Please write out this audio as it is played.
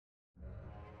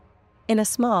In a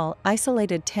small,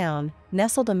 isolated town,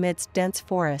 nestled amidst dense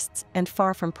forests and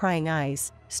far from prying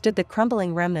eyes, stood the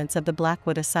crumbling remnants of the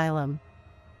Blackwood Asylum.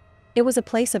 It was a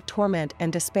place of torment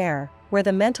and despair, where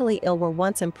the mentally ill were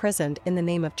once imprisoned in the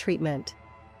name of treatment.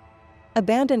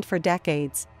 Abandoned for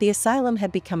decades, the asylum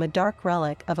had become a dark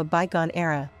relic of a bygone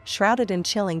era, shrouded in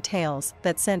chilling tales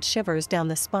that sent shivers down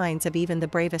the spines of even the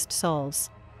bravest souls.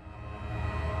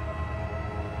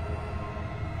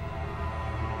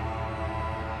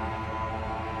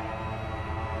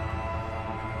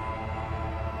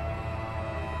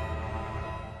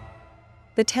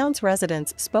 The town's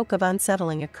residents spoke of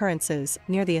unsettling occurrences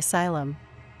near the asylum.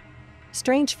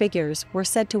 Strange figures were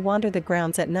said to wander the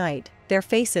grounds at night, their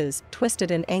faces twisted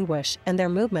in anguish and their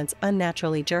movements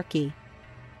unnaturally jerky.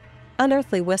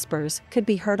 Unearthly whispers could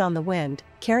be heard on the wind,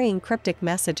 carrying cryptic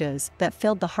messages that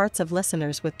filled the hearts of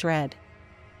listeners with dread.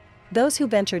 Those who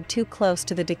ventured too close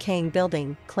to the decaying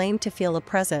building claimed to feel a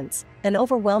presence, an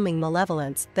overwhelming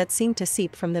malevolence that seemed to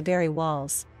seep from the very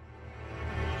walls.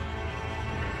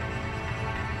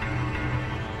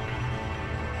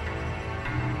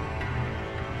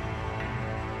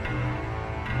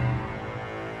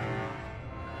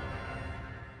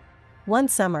 One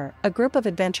summer, a group of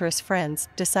adventurous friends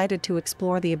decided to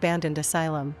explore the abandoned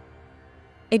asylum.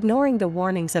 Ignoring the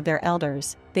warnings of their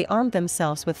elders, they armed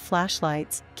themselves with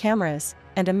flashlights, cameras,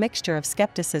 and a mixture of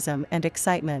skepticism and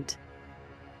excitement.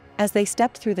 As they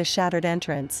stepped through the shattered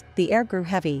entrance, the air grew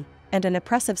heavy, and an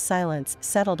oppressive silence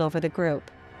settled over the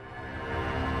group.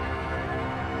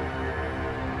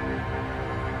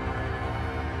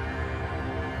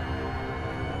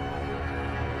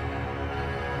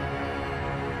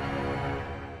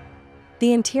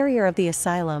 The interior of the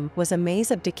asylum was a maze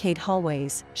of decayed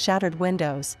hallways, shattered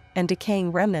windows, and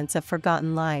decaying remnants of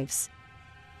forgotten lives.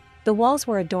 The walls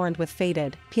were adorned with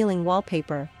faded, peeling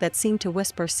wallpaper that seemed to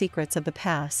whisper secrets of the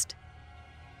past.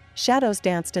 Shadows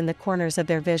danced in the corners of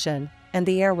their vision, and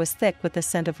the air was thick with the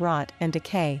scent of rot and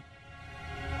decay.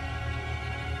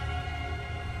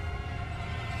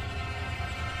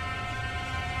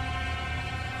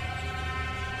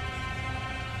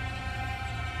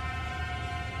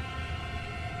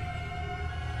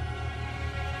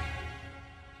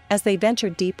 As they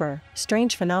ventured deeper,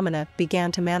 strange phenomena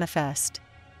began to manifest.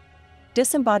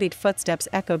 Disembodied footsteps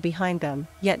echoed behind them,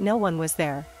 yet no one was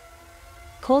there.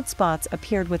 Cold spots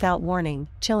appeared without warning,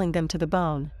 chilling them to the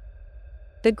bone.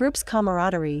 The group's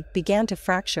camaraderie began to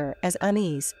fracture as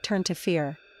unease turned to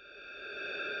fear.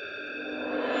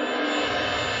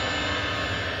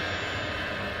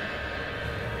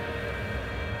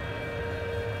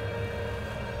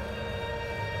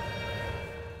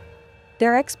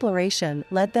 Their exploration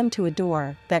led them to a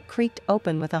door that creaked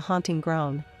open with a haunting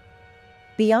groan.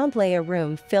 Beyond lay a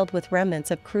room filled with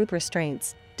remnants of crude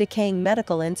restraints, decaying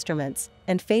medical instruments,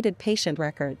 and faded patient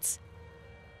records.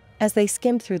 As they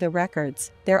skimmed through the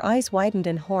records, their eyes widened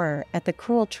in horror at the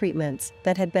cruel treatments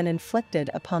that had been inflicted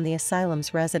upon the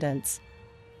asylum's residents.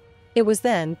 It was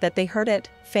then that they heard it,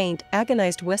 faint,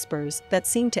 agonized whispers that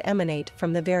seemed to emanate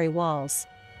from the very walls.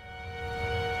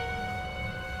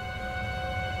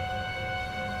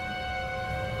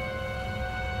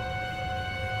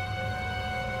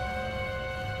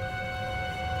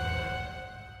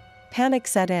 Panic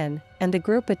set in, and the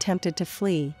group attempted to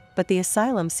flee, but the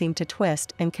asylum seemed to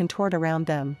twist and contort around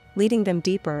them, leading them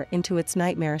deeper into its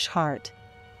nightmarish heart.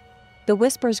 The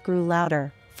whispers grew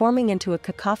louder, forming into a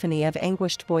cacophony of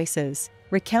anguished voices,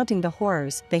 recounting the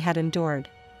horrors they had endured.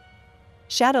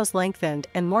 Shadows lengthened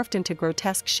and morphed into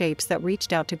grotesque shapes that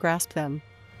reached out to grasp them.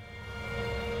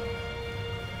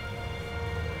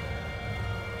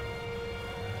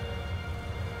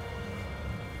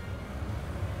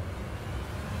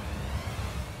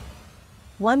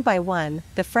 One by one,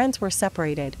 the friends were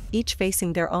separated, each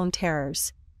facing their own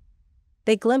terrors.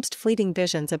 They glimpsed fleeting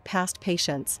visions of past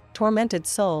patients, tormented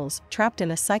souls trapped in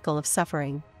a cycle of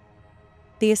suffering.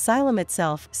 The asylum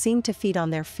itself seemed to feed on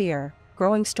their fear,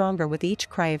 growing stronger with each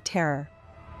cry of terror.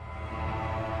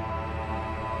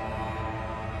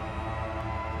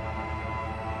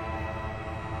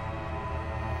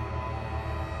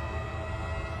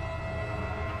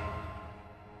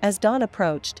 As dawn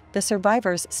approached, the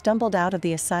survivors stumbled out of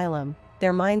the asylum,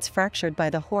 their minds fractured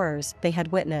by the horrors they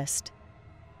had witnessed.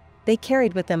 They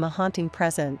carried with them a haunting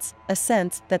presence, a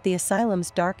sense that the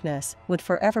asylum's darkness would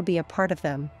forever be a part of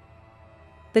them.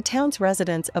 The town's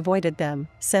residents avoided them,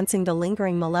 sensing the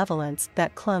lingering malevolence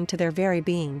that clung to their very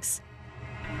beings.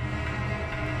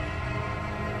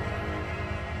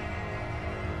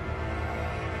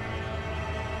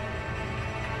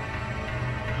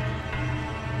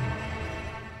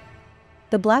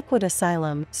 The Blackwood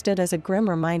Asylum stood as a grim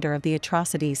reminder of the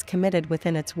atrocities committed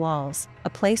within its walls, a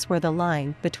place where the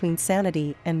line between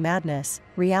sanity and madness,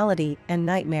 reality and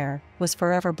nightmare, was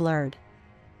forever blurred.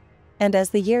 And as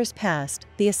the years passed,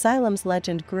 the asylum's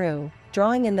legend grew,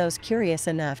 drawing in those curious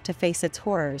enough to face its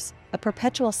horrors, a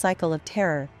perpetual cycle of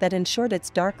terror that ensured its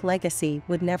dark legacy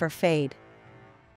would never fade.